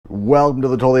Welcome to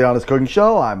the Totally Honest Cooking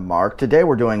Show. I'm Mark. Today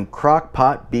we're doing crock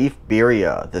pot beef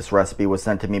birria. This recipe was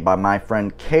sent to me by my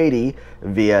friend Katie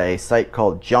via a site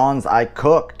called John's I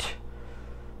Cooked.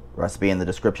 Recipe in the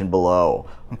description below.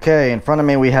 Okay, in front of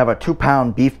me we have a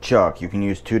 2-pound beef chuck. You can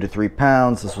use 2 to 3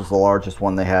 pounds. This was the largest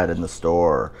one they had in the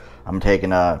store. I'm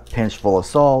taking a pinch full of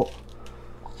salt,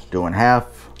 doing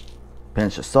half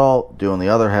pinch of salt, doing the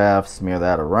other half, smear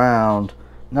that around.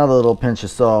 Another little pinch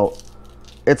of salt.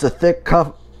 It's a thick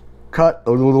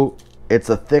it's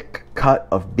a thick cut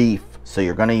of beef, so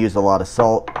you're going to use a lot of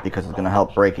salt because it's going to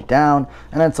help break it down,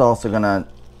 and it's also going to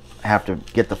have to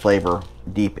get the flavor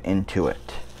deep into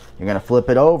it. You're going to flip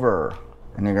it over,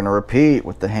 and you're going to repeat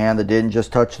with the hand that didn't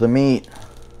just touch the meat.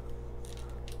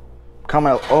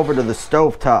 Coming over to the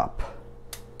stove top,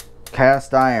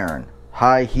 cast iron,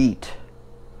 high heat.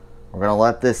 We're going to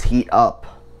let this heat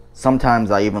up.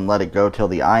 Sometimes I even let it go till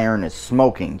the iron is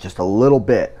smoking just a little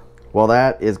bit. While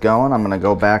that is going, I'm going to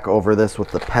go back over this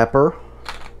with the pepper.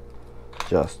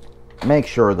 Just make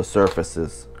sure the surface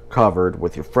is covered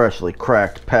with your freshly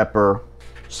cracked pepper.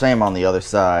 Same on the other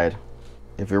side.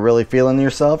 If you're really feeling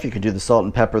yourself, you could do the salt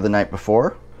and pepper the night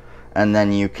before, and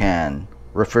then you can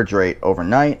refrigerate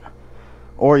overnight,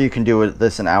 or you can do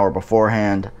this an hour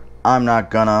beforehand. I'm not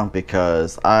gonna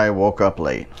because I woke up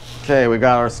late. Okay, we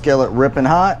got our skillet ripping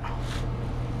hot.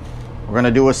 We're gonna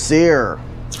do a sear.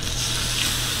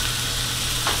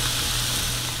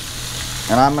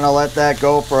 And I'm gonna let that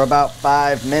go for about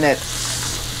 5 minutes.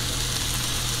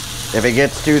 If it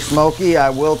gets too smoky, I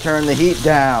will turn the heat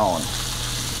down.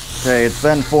 Okay, it's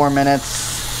been 4 minutes.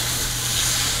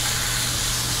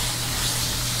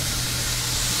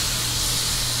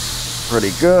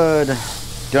 Pretty good.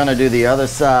 Gonna do the other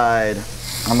side.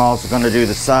 I'm also gonna do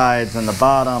the sides and the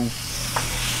bottom.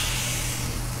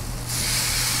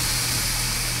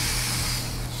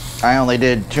 I only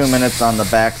did 2 minutes on the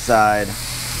back side.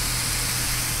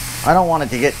 I don't want it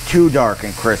to get too dark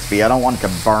and crispy. I don't want it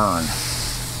to burn.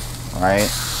 Right?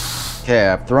 Okay,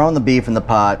 I've thrown the beef in the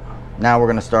pot. Now we're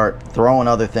gonna start throwing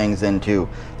other things in too.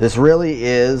 This really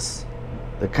is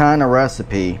the kind of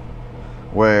recipe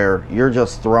where you're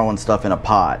just throwing stuff in a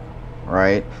pot.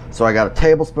 Right, so I got a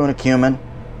tablespoon of cumin,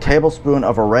 tablespoon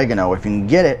of oregano. If you can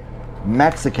get it,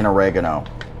 Mexican oregano.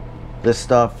 This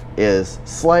stuff is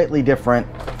slightly different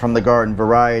from the garden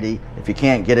variety. If you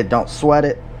can't get it, don't sweat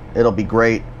it. It'll be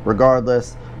great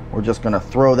regardless. We're just gonna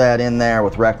throw that in there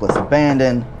with reckless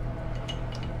abandon.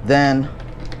 Then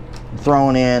I'm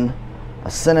throwing in a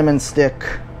cinnamon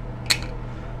stick,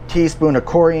 teaspoon of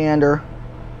coriander,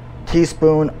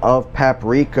 teaspoon of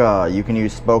paprika. You can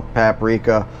use smoked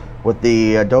paprika. With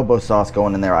the adobo sauce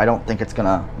going in there, I don't think it's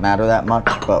gonna matter that much,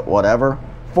 but whatever.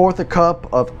 1/4 cup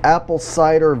of apple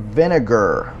cider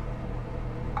vinegar.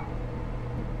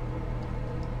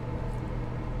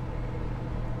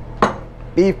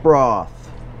 Beef broth,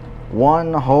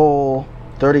 1 whole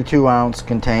 32-ounce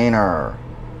container.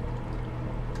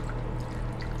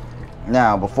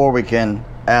 Now, before we can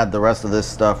add the rest of this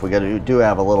stuff, we do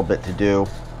have a little bit to do.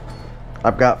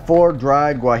 I've got 4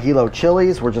 dried guajillo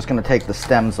chilies. We're just going to take the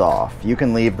stems off. You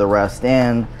can leave the rest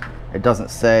in. It doesn't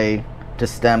say to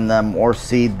stem them or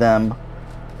seed them.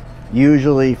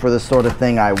 Usually for this sort of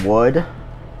thing I would.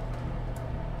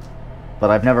 But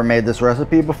I've never made this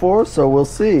recipe before, so we'll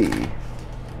see.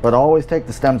 But always take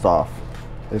the stems off.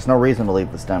 There's no reason to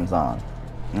leave the stems on.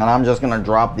 And I'm just going to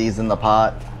drop these in the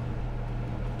pot.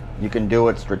 You can do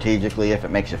it strategically if it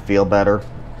makes you feel better.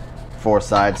 4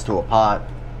 sides to a pot.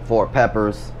 4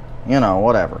 peppers, you know,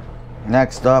 whatever.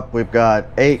 Next up, we've got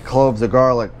 8 cloves of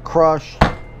garlic crushed.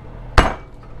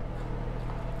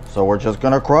 So we're just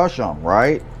gonna crush them,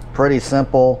 right? Pretty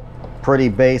simple, pretty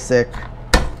basic.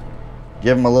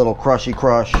 Give them a little crushy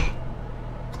crush.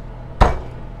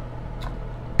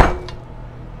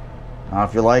 Now,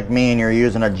 if you're like me and you're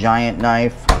using a giant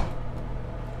knife,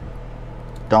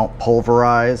 don't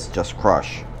pulverize, just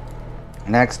crush.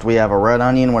 Next, we have a red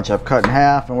onion, which I've cut in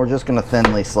half, and we're just going to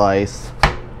thinly slice.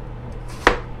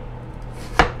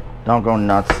 Don't go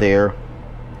nuts here.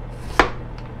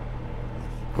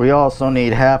 We also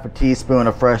need 1/2 teaspoon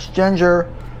of fresh ginger,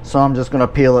 so I'm just going to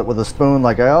peel it with a spoon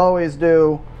like I always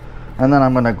do, and then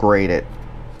I'm going to grate it.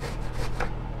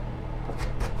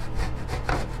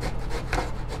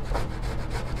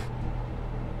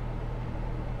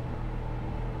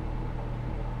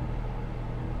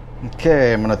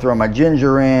 Okay, I'm going to throw my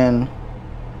ginger in.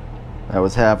 That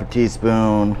was 1/2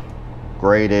 teaspoon,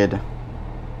 grated.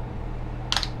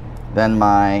 Then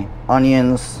my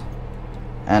onions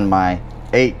and my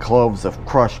 8 cloves of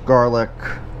crushed garlic.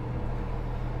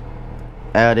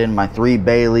 Add in my 3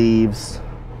 bay leaves.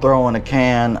 Throw in a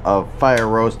can of fire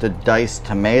roasted diced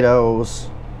tomatoes.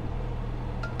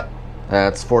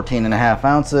 That's 14.5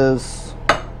 ounces.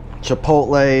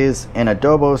 Chipotles in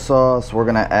adobo sauce. We're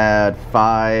gonna add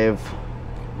 5.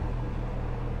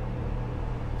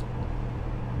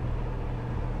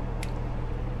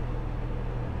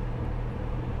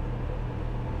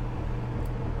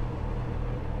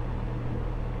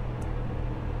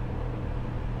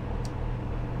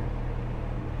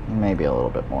 Maybe a little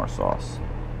bit more sauce.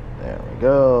 There we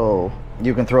go.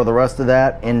 You can throw the rest of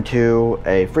that into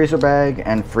a freezer bag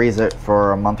and freeze it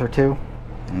for a month or 2.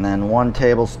 And then 1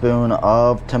 tablespoon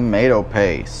of tomato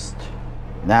paste.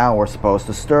 Now we're supposed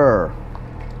to stir.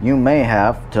 You may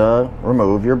have to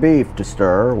remove your beef to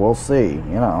stir. We'll see, you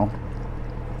know.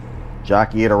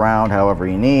 Jockey it around however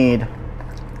you need.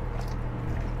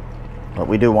 But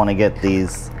we do want to get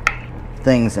these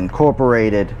things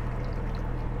incorporated.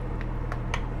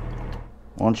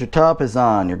 Once your top is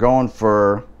on, you're going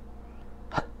for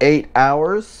 8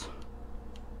 hours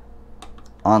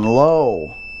on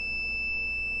low.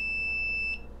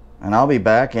 And I'll be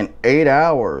back in 8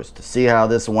 hours to see how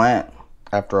this went.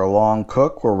 After a long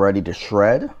cook, we're ready to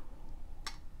shred.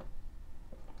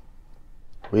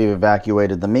 We've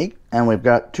evacuated the meat and we've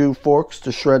got 2 forks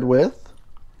to shred with.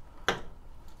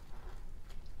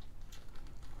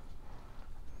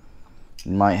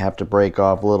 You might have to break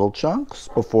off little chunks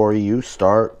before you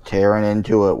start tearing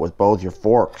into it with both your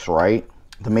forks, right?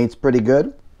 The meat's pretty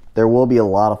good. There will be a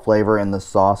lot of flavor in the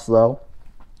sauce though.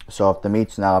 So if the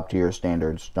meat's not up to your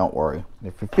standards, don't worry.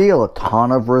 If you feel a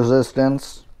ton of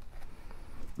resistance,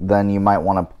 then you might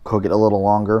want to cook it a little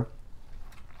longer.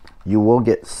 You will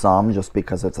get some just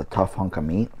because it's a tough hunk of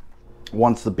meat.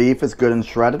 Once the beef is good and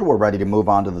shredded, we're ready to move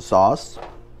on to the sauce.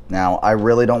 Now, I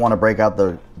really don't want to break out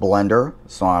the blender,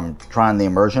 so I'm trying the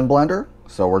immersion blender.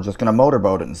 So we're just going to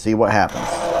motorboat it and see what happens.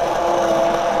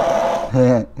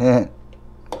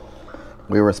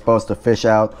 We were supposed to fish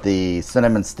out the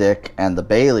cinnamon stick and the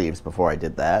bay leaves before I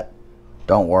did that.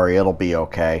 Don't worry, it'll be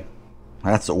okay.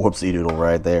 That's a whoopsie doodle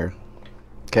right there.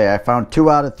 Okay, I found 2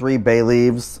 out of 3 bay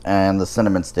leaves and the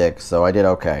cinnamon stick, so I did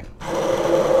okay.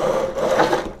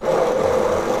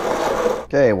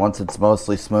 Okay, once it's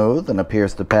mostly smooth and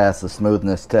appears to pass the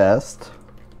smoothness test,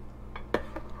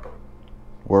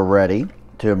 we're ready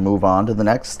to move on to the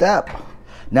next step.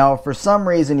 Now, if for some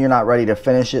reason you're not ready to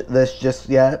finish this just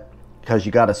yet, because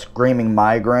you got a screaming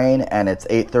migraine and it's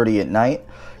 8:30 at night,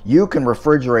 you can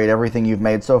refrigerate everything you've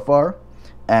made so far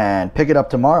and pick it up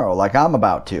tomorrow like I'm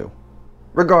about to.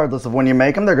 Regardless of when you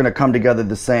make them, they're going to come together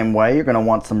the same way. You're going to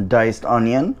want some diced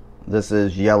onion. This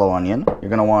is yellow onion. You're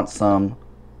going to want some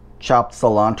chopped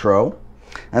cilantro.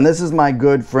 And this is my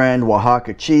good friend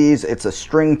Oaxaca cheese. It's a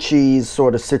string cheese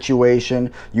sort of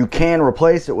situation. You can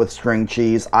replace it with string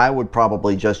cheese. I would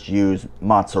probably just use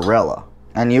mozzarella.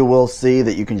 And you will see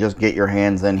that you can just get your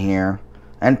hands in here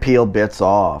and peel bits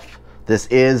off. This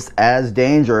is as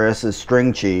dangerous as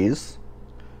string cheese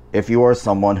if you are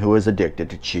someone who is addicted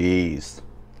to cheese.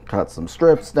 Cut some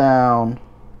strips down.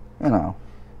 You know,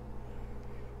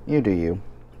 you do you.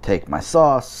 Take my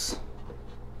sauce.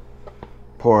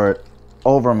 Pour it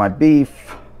over my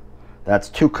beef. That's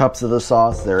 2 cups of the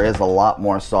sauce. There is a lot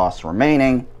more sauce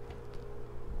remaining.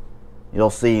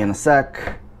 You'll see in a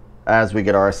sec as we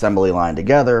get our assembly line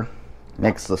together.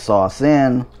 Mix the sauce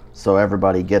in so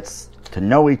everybody gets to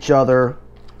know each other.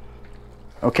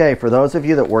 Okay, for those of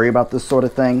you that worry about this sort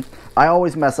of thing, I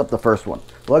always mess up the first one.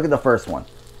 Look at the first one.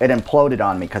 It imploded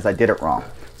on me because I did it wrong.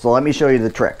 So let me show you the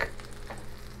trick.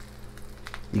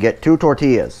 You get 2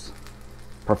 tortillas.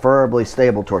 Preferably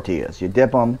stable tortillas. You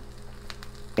dip them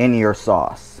in your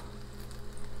sauce.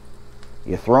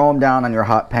 You throw them down on your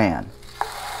hot pan.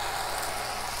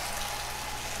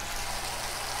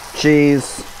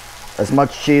 Cheese, as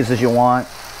much cheese as you want.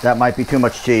 That might be too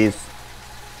much cheese.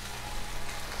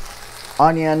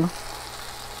 Onion.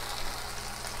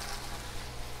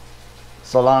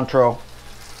 Cilantro.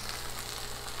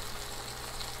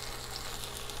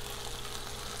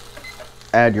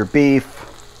 Add your beef.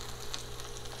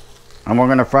 And we're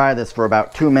going to fry this for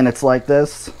about 2 minutes like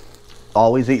this.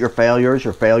 Always eat your failures.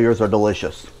 Your failures are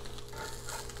delicious.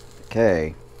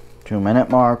 Okay, 2-minute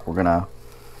mark. We're going to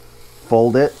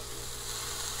fold it.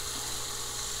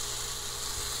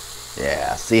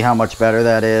 Yeah, see how much better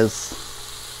that is?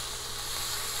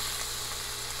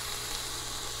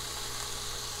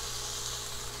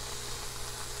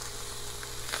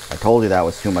 I told you that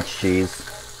was too much cheese.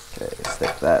 Okay,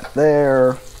 stick that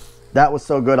there. That was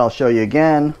so good, I'll show you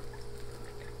again.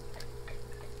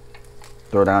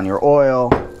 Throw down your oil.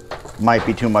 Might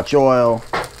be too much oil.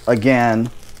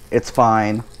 Again, it's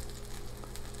fine.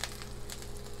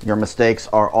 Your mistakes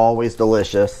are always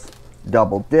delicious.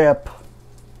 Double dip.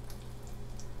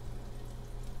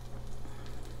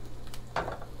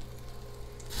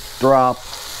 Drop.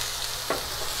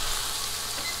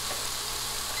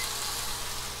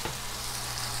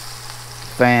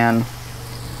 Fan.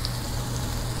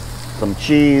 Some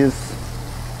cheese.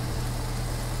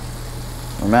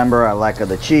 Remember, I like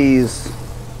the cheese.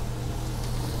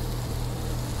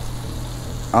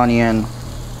 Onion.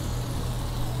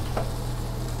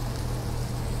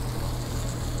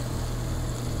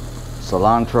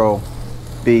 Cilantro.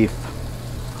 Beef.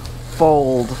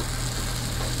 Fold.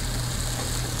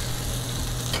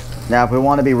 Now, if we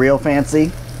want to be real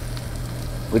fancy,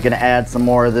 we can add some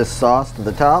more of this sauce to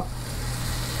the top.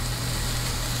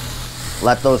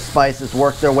 Let those spices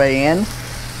work their way in.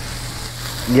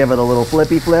 Give it a little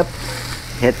flippy flip.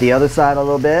 Hit the other side a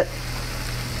little bit.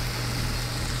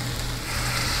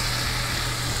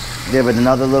 Give it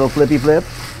another little flippy flip.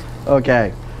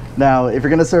 Okay, now if you're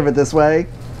gonna serve it this way,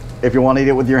 if you want to eat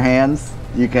it with your hands,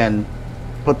 you can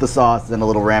put the sauce in a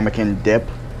little ramekin dip.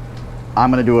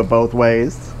 I'm gonna do it both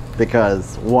ways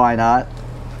because why not?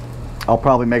 I'll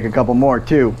probably make a couple more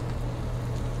too.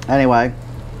 Anyway,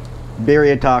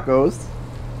 birria tacos,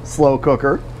 slow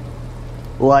cooker.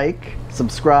 Like,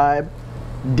 subscribe,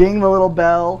 ding the little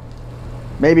bell,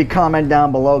 maybe comment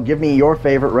down below, give me your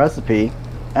favorite recipe,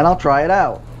 and I'll try it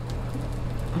out.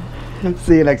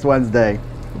 See you next Wednesday.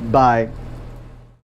 Bye.